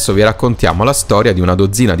 Allora, adesso vi raccontiamo la storia di una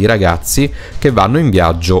dozzina di ragazzi che vanno in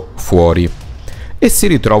viaggio fuori e si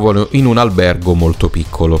ritrovano in un albergo molto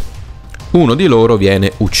piccolo. Uno di loro viene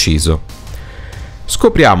ucciso.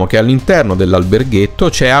 Scopriamo che all'interno dell'alberghetto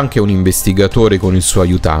c'è anche un investigatore con il suo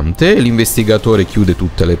aiutante e l'investigatore chiude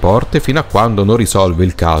tutte le porte fino a quando non risolve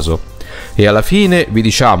il caso. E alla fine vi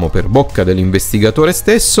diciamo per bocca dell'investigatore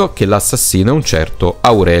stesso che l'assassino è un certo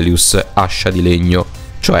Aurelius Ascia di Legno,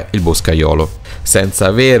 cioè il boscaiolo, senza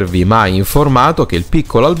avervi mai informato che il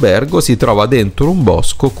piccolo albergo si trova dentro un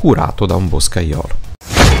bosco curato da un boscaiolo.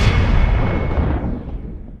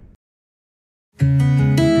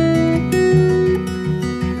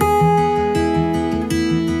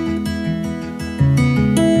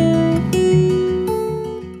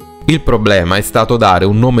 Il problema è stato dare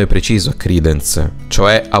un nome preciso a Credence,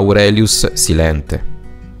 cioè Aurelius Silente.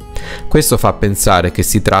 Questo fa pensare che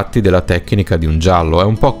si tratti della tecnica di un giallo, è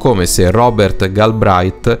un po' come se Robert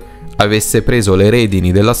Galbraith avesse preso le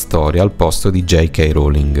redini della storia al posto di J.K.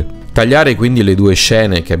 Rowling. Tagliare quindi le 2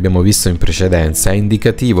 scene che abbiamo visto in precedenza è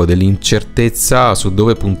indicativo dell'incertezza su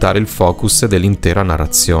dove puntare il focus dell'intera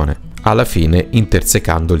narrazione, alla fine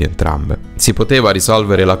intersecandoli entrambe. Si poteva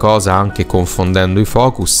risolvere la cosa anche confondendo i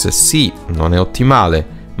focus? Sì, non è ottimale,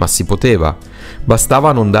 ma si poteva.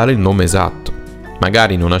 Bastava non dare il nome esatto.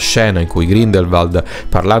 Magari in una scena in cui Grindelwald,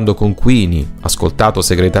 parlando con Queenie, ascoltato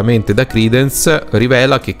segretamente da Credence,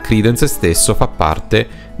 rivela che Credence stesso fa parte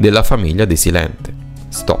della famiglia dei Silente.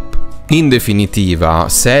 Stop. In definitiva,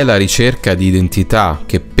 se è la ricerca di identità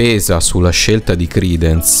che pesa sulla scelta di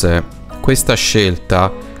Credence, questa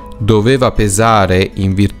scelta doveva pesare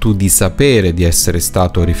in virtù di sapere di essere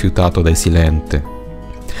stato rifiutato dai Silente.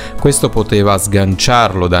 Questo poteva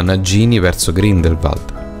sganciarlo da Nagini verso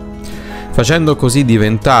Grindelwald, facendo così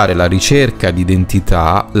diventare la ricerca di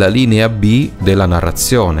identità la linea B della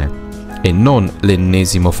narrazione e non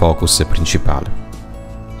l'ennesimo focus principale.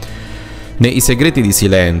 Nei I Segreti di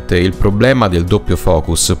Silente il problema del doppio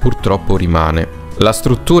focus purtroppo rimane. La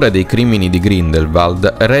struttura dei Crimini di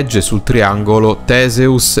Grindelwald regge sul triangolo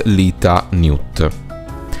Theseus-Lita-Newt.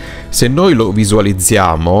 Se noi lo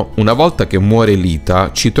visualizziamo, una volta che muore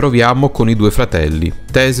Lita, ci troviamo con i 2 fratelli,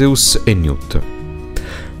 Theseus e Newt.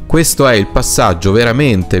 Questo è il passaggio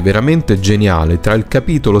veramente geniale tra il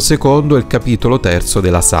capitolo secondo e il capitolo terzo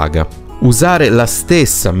della saga. Usare la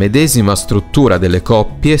stessa medesima struttura delle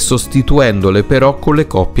coppie, sostituendole però con le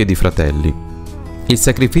coppie di fratelli. Il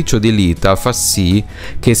sacrificio di Lita fa sì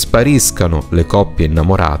che spariscano le coppie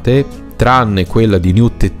innamorate, tranne quella di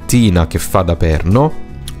Newt e Tina che fa da perno.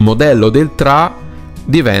 Modello del Tra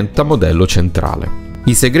diventa modello centrale.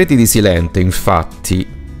 I Segreti di Silente,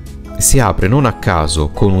 infatti, si apre non a caso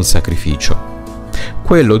con un sacrificio,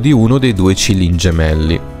 quello di uno dei due Cilin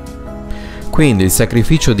gemelli. Quindi il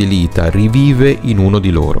sacrificio di Lita rivive in uno di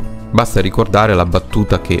loro. Basta ricordare la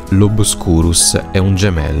battuta che l'obscurus è un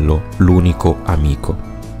gemello, l'unico amico.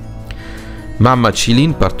 Mamma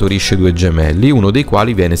Cilin partorisce due gemelli, uno dei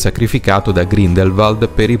quali viene sacrificato da Grindelwald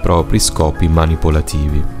per i propri scopi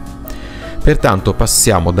manipolativi. Pertanto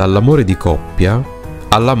passiamo dall'amore di coppia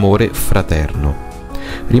all'amore fraterno,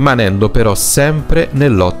 rimanendo però sempre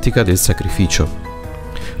nell'ottica del sacrificio.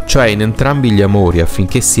 Cioè in entrambi gli amori,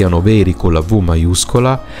 affinché siano veri con la V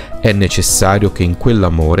maiuscola, è necessario che in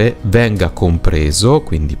quell'amore venga compreso,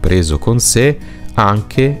 quindi preso con sé,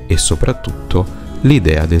 anche e soprattutto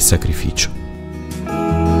l'idea del sacrificio.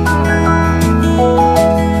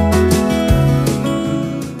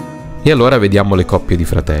 E allora vediamo le coppie di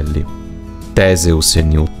fratelli. Theseus e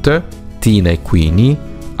Newt, Tina e Queenie,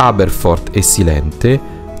 Aberforth e Silente,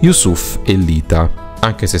 Yusuf e Lita,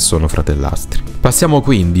 anche se sono fratellastri. Passiamo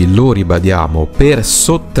quindi, lo ribadiamo, per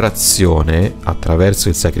sottrazione, attraverso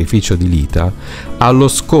il sacrificio di Lita, allo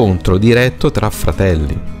scontro diretto tra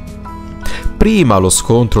fratelli. Prima lo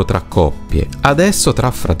scontro tra coppie, adesso tra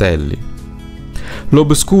fratelli.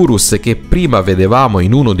 L'obscurus che prima vedevamo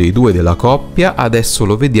in uno dei due della coppia, adesso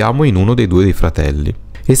lo vediamo in uno dei due dei fratelli.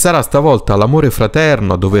 E sarà stavolta l'amore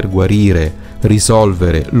fraterno a dover guarire,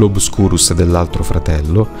 risolvere l'obscurus dell'altro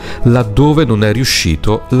fratello, laddove non è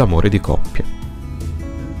riuscito l'amore di coppia.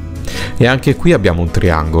 E anche qui abbiamo un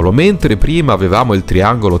triangolo. Mentre prima avevamo il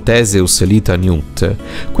triangolo Theseus, Lita, Newt,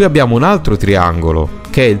 qui abbiamo un altro triangolo,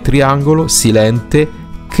 che è il triangolo Silente,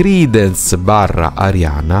 Credence /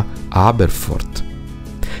 Ariana, Aberforth.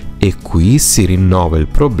 E qui si rinnova il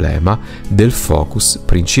problema del focus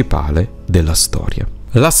principale della storia.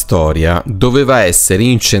 La storia doveva essere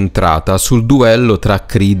incentrata sul duello tra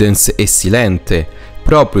Credence e Silente,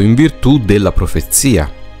 proprio in virtù della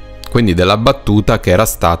profezia, quindi della battuta che era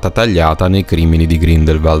stata tagliata nei Crimini di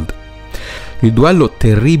Grindelwald. Il duello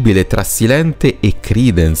terribile tra Silente e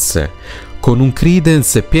Credence, con un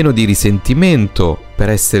Credence pieno di risentimento per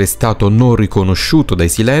essere stato non riconosciuto dai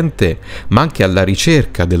Silente, ma anche alla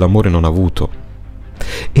ricerca dell'amore non avuto.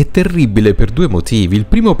 È terribile per due motivi. Il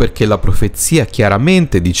primo perché la profezia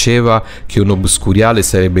chiaramente diceva che un obscuriale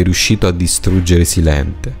sarebbe riuscito a distruggere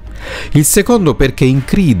Silente. Il secondo perché in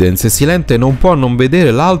Credence Silente non può non vedere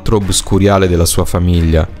l'altro obscuriale della sua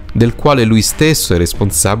famiglia, del quale lui stesso è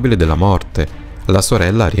responsabile della morte, la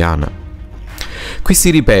sorella Ariana. Qui si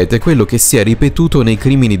ripete quello che si è ripetuto nei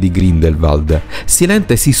Crimini di Grindelwald.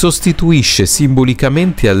 Silente si sostituisce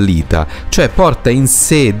simbolicamente a Lita, cioè porta in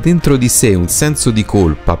sé, dentro di sé, un senso di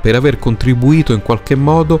colpa per aver contribuito in qualche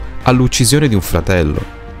modo all'uccisione di un fratello.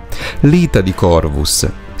 Lita di Corvus,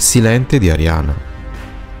 Silente di Ariana.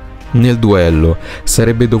 Nel duello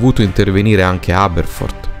sarebbe dovuto intervenire anche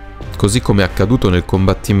Aberforth, così come è accaduto nel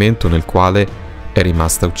combattimento nel quale è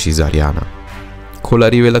rimasta uccisa Ariana, con la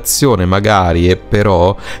rivelazione magari e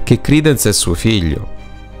però che Credence è suo figlio,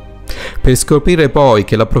 per scoprire poi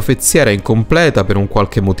che la profezia era incompleta per un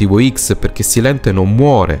qualche motivo X, perché Silente non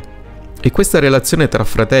muore. E questa relazione tra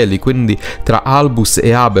fratelli, quindi tra Albus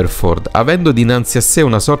e Aberforth, avendo dinanzi a sé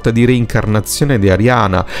una sorta di reincarnazione di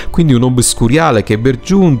Ariana, quindi un obscuriale che per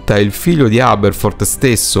giunta è il figlio di Aberforth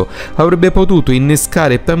stesso, avrebbe potuto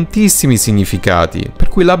innescare tantissimi significati, per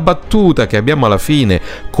cui la battuta che abbiamo alla fine,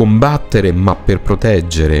 combattere ma per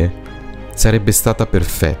proteggere, sarebbe stata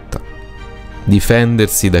perfetta.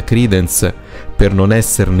 Difendersi da Credence per non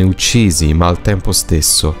esserne uccisi, ma al tempo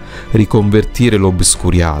stesso riconvertire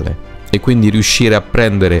l'obscuriale, e quindi riuscire a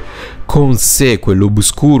prendere con sé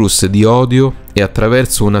quell'obscurus di odio e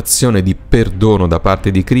attraverso un'azione di perdono da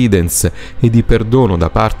parte di Credence e di perdono da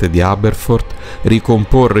parte di Aberforth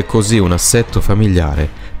ricomporre così un assetto familiare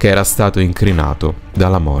che era stato incrinato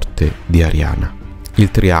dalla morte di Ariana.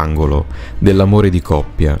 Il triangolo dell'amore di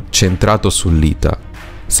coppia centrato su Lita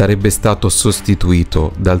sarebbe stato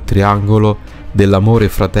sostituito dal triangolo dell'amore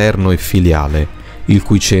fraterno e filiale, il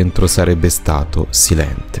cui centro sarebbe stato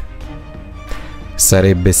Silente.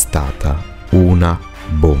 Sarebbe stata una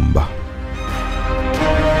bomba.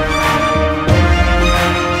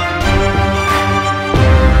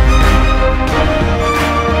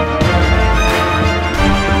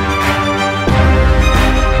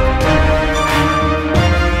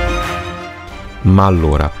 Ma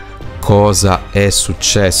allora, cosa è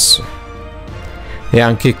successo? E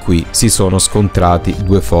anche qui si sono scontrati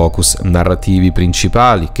due focus narrativi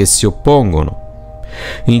principali che si oppongono.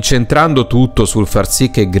 Incentrando tutto sul far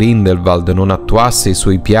sì che Grindelwald non attuasse i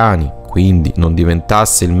suoi piani, quindi non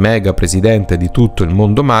diventasse il mega presidente di tutto il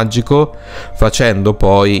mondo magico, facendo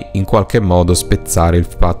poi in qualche modo spezzare il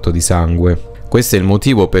patto di sangue. Questo è il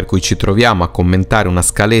motivo per cui ci troviamo a commentare una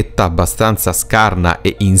scaletta abbastanza scarna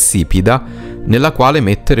e insipida, nella quale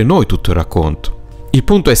mettere noi tutto il racconto. Il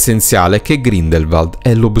punto essenziale è che Grindelwald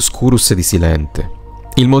è l'obscurus di Silente.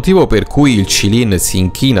 Il motivo per cui il Cilin si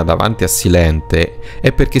inchina davanti a Silente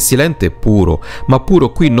è perché Silente è puro, ma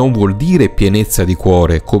puro qui non vuol dire pienezza di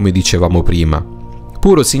cuore, come dicevamo prima.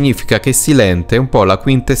 Puro significa che Silente è un po' la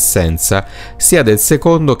quintessenza sia del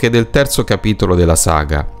secondo che del terzo capitolo della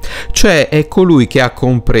saga, cioè è colui che ha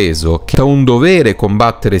compreso che ha un dovere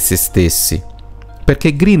combattere se stessi,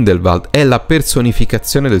 perché Grindelwald è la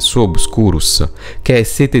personificazione del suo obscurus, che è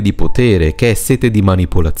sete di potere, che è sete di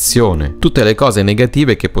manipolazione, tutte le cose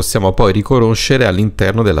negative che possiamo poi riconoscere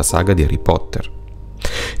all'interno della saga di Harry Potter,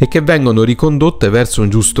 e che vengono ricondotte verso un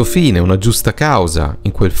giusto fine, una giusta causa,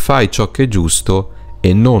 in quel fai ciò che è giusto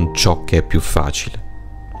e non ciò che è più facile.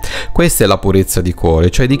 Questa è la purezza di cuore,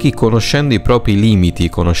 cioè di chi, conoscendo i propri limiti,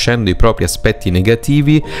 conoscendo i propri aspetti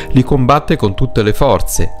negativi, li combatte con tutte le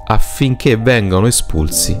forze affinché vengano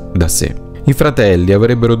espulsi da sé. I fratelli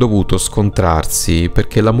avrebbero dovuto scontrarsi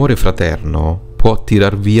perché l'amore fraterno può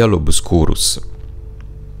tirar via l'obscurus.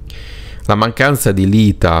 La mancanza di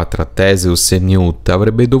lita tra Theseus e Newt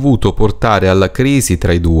avrebbe dovuto portare alla crisi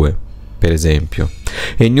tra i due, per esempio,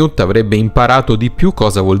 e Newt avrebbe imparato di più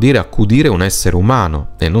cosa vuol dire accudire un essere umano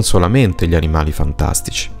e non solamente gli animali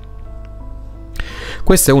fantastici.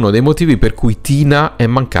 Questo è uno dei motivi per cui Tina è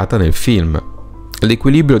mancata nel film.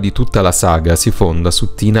 L'equilibrio di tutta la saga si fonda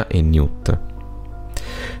su Tina e Newt.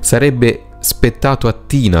 Sarebbe spettato a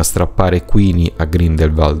Tina strappare Queenie a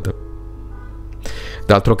Grindelwald.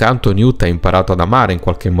 D'altro canto Newt ha imparato ad amare in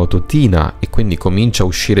qualche modo Tina e quindi comincia a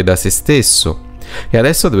uscire da se stesso. E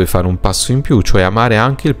adesso deve fare un passo in più, cioè amare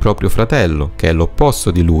anche il proprio fratello, che è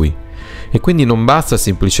l'opposto di lui. E quindi non basta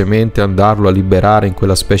semplicemente andarlo a liberare in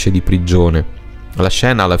quella specie di prigione. La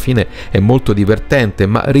scena alla fine è molto divertente,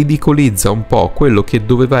 ma ridicolizza un po' quello che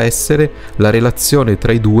doveva essere la relazione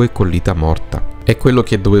tra i due con Lita morta. È quello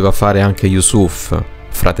che doveva fare anche Yusuf,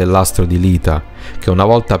 fratellastro di Lita, che una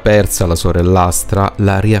volta persa la sorellastra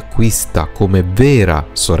la riacquista come vera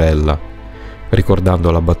sorella,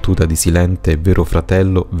 ricordando la battuta di Silente, vero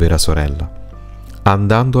fratello, vera sorella,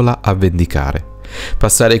 andandola a vendicare.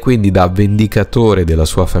 Passare quindi da vendicatore della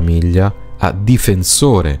sua famiglia a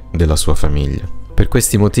difensore della sua famiglia. Per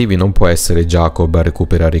questi motivi non può essere Jacob a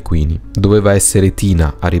recuperare Queenie, doveva essere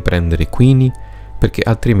Tina a riprendere Queenie, perché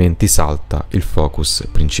altrimenti salta il focus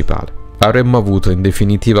principale. Avremmo avuto in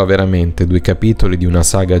definitiva veramente due capitoli di una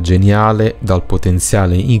saga geniale dal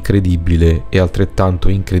potenziale incredibile e altrettanto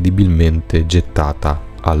incredibilmente gettata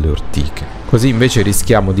alle ortiche. Così invece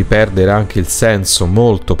rischiamo di perdere anche il senso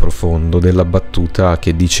molto profondo della battuta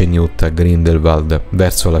che dice Newt a Grindelwald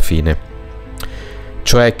verso la fine,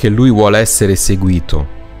 cioè che lui vuole essere seguito,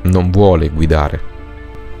 non vuole guidare.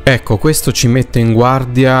 Ecco, questo ci mette in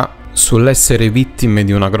guardia sull'essere vittime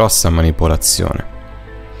di una grossa manipolazione.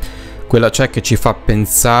 Quella cioè che ci fa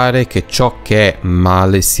pensare che ciò che è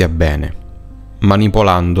male sia bene,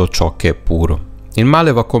 manipolando ciò che è puro. Il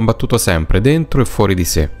male va combattuto sempre, dentro e fuori di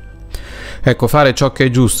sé. Ecco, fare ciò che è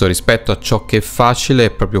giusto rispetto a ciò che è facile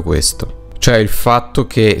è proprio questo. Cioè il fatto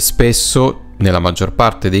che spesso, nella maggior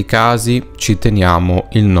parte dei casi, ci teniamo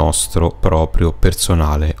il nostro proprio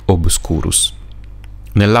personale obscurus.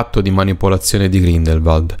 Nell'atto di manipolazione di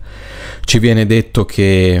Grindelwald ci viene detto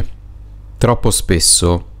che troppo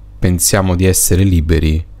spesso pensiamo di essere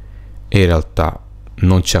liberi e in realtà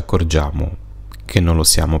non ci accorgiamo che non lo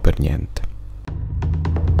siamo per niente.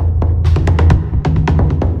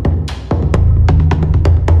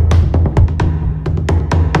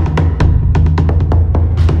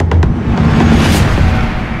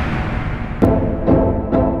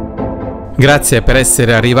 Grazie per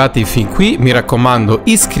essere arrivati fin qui, mi raccomando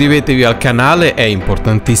iscrivetevi al canale, è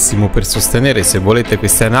importantissimo per sostenere se volete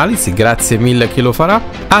queste analisi, grazie mille a chi lo farà,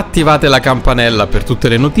 attivate la campanella per tutte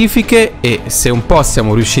le notifiche e se un po'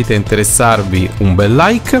 siamo riusciti a interessarvi un bel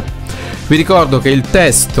like. Vi ricordo che il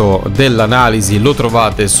testo dell'analisi lo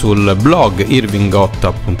trovate sul blog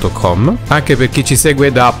irvingotta.com, anche per chi ci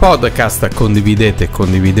segue da podcast condividete,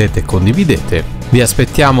 condividete, condividete. Vi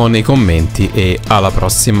aspettiamo nei commenti e alla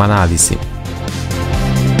prossima analisi.